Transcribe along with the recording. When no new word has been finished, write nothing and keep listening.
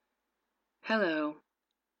Hello,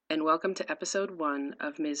 and welcome to episode 1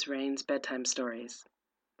 of Ms. Rain's Bedtime Stories.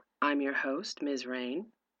 I'm your host, Ms. Rain,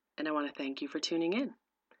 and I want to thank you for tuning in.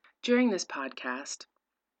 During this podcast,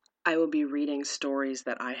 I will be reading stories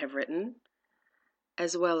that I have written,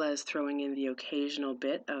 as well as throwing in the occasional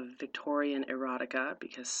bit of Victorian erotica,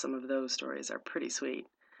 because some of those stories are pretty sweet.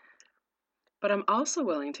 But I'm also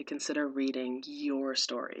willing to consider reading your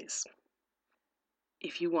stories.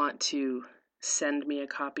 If you want to send me a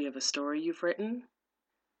copy of a story you've written,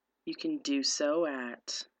 you can do so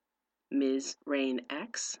at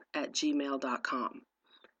msrainx@gmail.com.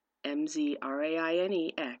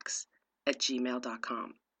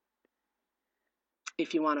 mzrainx@gmail.com.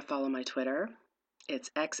 If you want to follow my Twitter,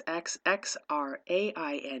 it's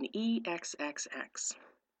xxxrainexxx.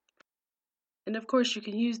 And of course, you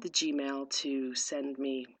can use the Gmail to send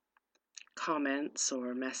me comments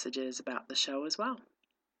or messages about the show as well.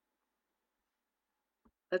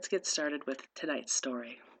 Let's get started with tonight's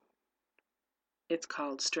story. It's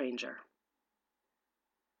called Stranger.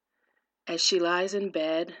 As she lies in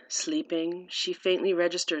bed, sleeping, she faintly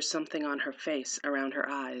registers something on her face, around her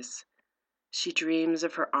eyes. She dreams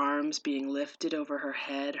of her arms being lifted over her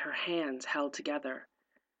head, her hands held together.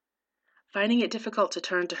 Finding it difficult to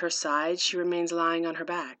turn to her side, she remains lying on her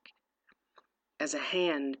back. As a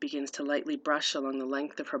hand begins to lightly brush along the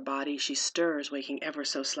length of her body, she stirs, waking ever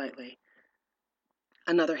so slightly.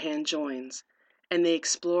 Another hand joins, and they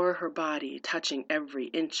explore her body, touching every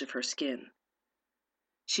inch of her skin.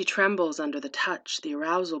 She trembles under the touch, the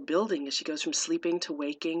arousal building as she goes from sleeping to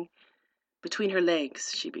waking. Between her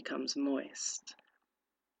legs, she becomes moist.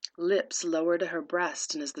 Lips lower to her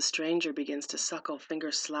breast, and as the stranger begins to suckle,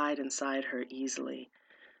 fingers slide inside her easily.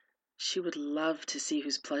 She would love to see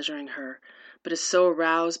who's pleasuring her, but is so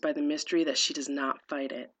aroused by the mystery that she does not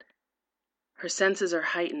fight it. Her senses are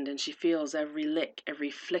heightened, and she feels every lick,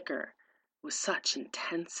 every flicker, with such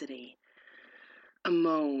intensity. A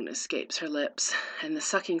moan escapes her lips, and the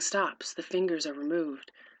sucking stops. The fingers are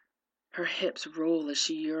removed. Her hips roll as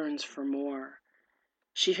she yearns for more.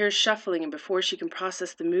 She hears shuffling, and before she can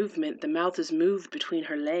process the movement, the mouth is moved between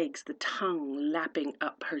her legs, the tongue lapping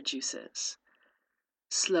up her juices.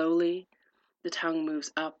 Slowly, the tongue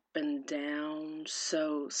moves up and down,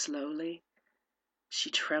 so slowly. She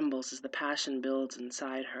trembles as the passion builds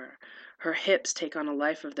inside her. Her hips take on a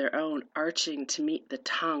life of their own, arching to meet the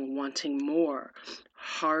tongue, wanting more,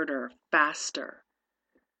 harder, faster.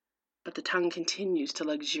 But the tongue continues to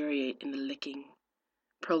luxuriate in the licking,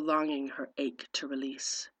 prolonging her ache to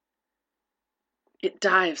release. It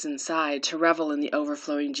dives inside to revel in the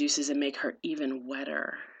overflowing juices and make her even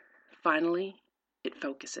wetter. Finally, it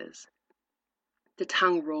focuses. The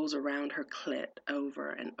tongue rolls around her clit over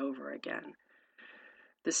and over again,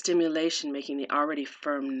 the stimulation making the already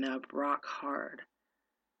firm nub rock hard.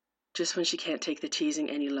 Just when she can't take the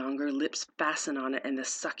teasing any longer, lips fasten on it and the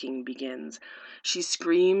sucking begins. She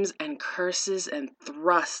screams and curses and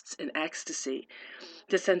thrusts in ecstasy.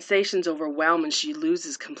 The sensations overwhelm and she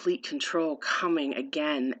loses complete control, coming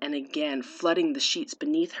again and again, flooding the sheets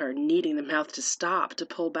beneath her, needing the mouth to stop, to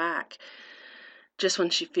pull back. Just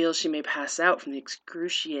when she feels she may pass out from the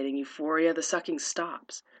excruciating euphoria, the sucking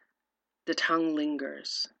stops. The tongue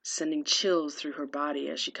lingers, sending chills through her body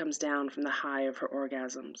as she comes down from the high of her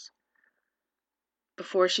orgasms.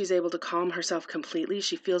 Before she's able to calm herself completely,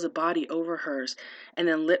 she feels a body over hers, and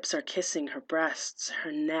then lips are kissing her breasts,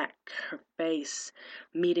 her neck, her face,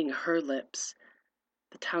 meeting her lips.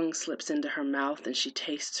 The tongue slips into her mouth and she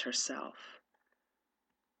tastes herself.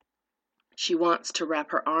 She wants to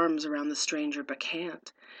wrap her arms around the stranger but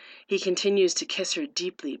can't. He continues to kiss her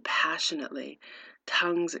deeply, passionately.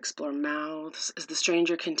 Tongues explore mouths. As the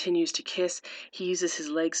stranger continues to kiss, he uses his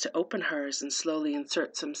legs to open hers and slowly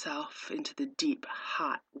inserts himself into the deep,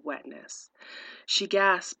 hot wetness. She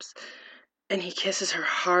gasps, and he kisses her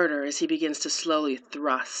harder as he begins to slowly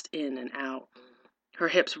thrust in and out. Her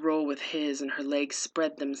hips roll with his, and her legs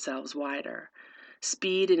spread themselves wider.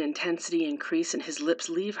 Speed and intensity increase, and his lips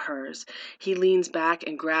leave hers. He leans back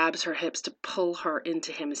and grabs her hips to pull her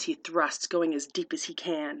into him as he thrusts, going as deep as he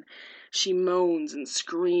can. She moans and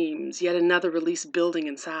screams, yet another release building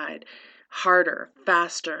inside. Harder,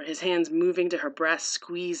 faster, his hands moving to her breast,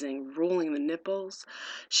 squeezing, rolling the nipples.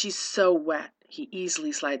 She's so wet, he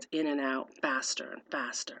easily slides in and out, faster and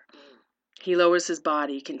faster. He lowers his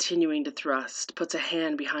body, continuing to thrust, puts a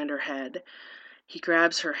hand behind her head. He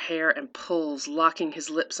grabs her hair and pulls, locking his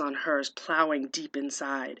lips on hers, plowing deep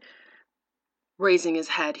inside. Raising his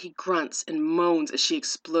head, he grunts and moans as she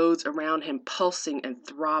explodes around him, pulsing and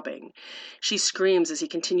throbbing. She screams as he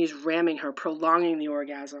continues ramming her, prolonging the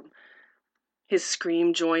orgasm. His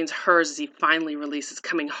scream joins hers as he finally releases,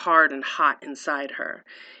 coming hard and hot inside her.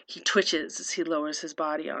 He twitches as he lowers his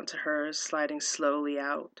body onto hers, sliding slowly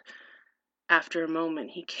out. After a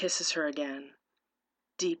moment, he kisses her again,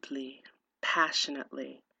 deeply,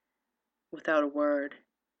 passionately. Without a word,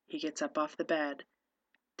 he gets up off the bed,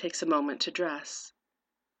 takes a moment to dress,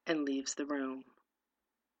 and leaves the room.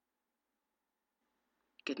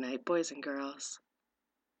 Good night, boys and girls.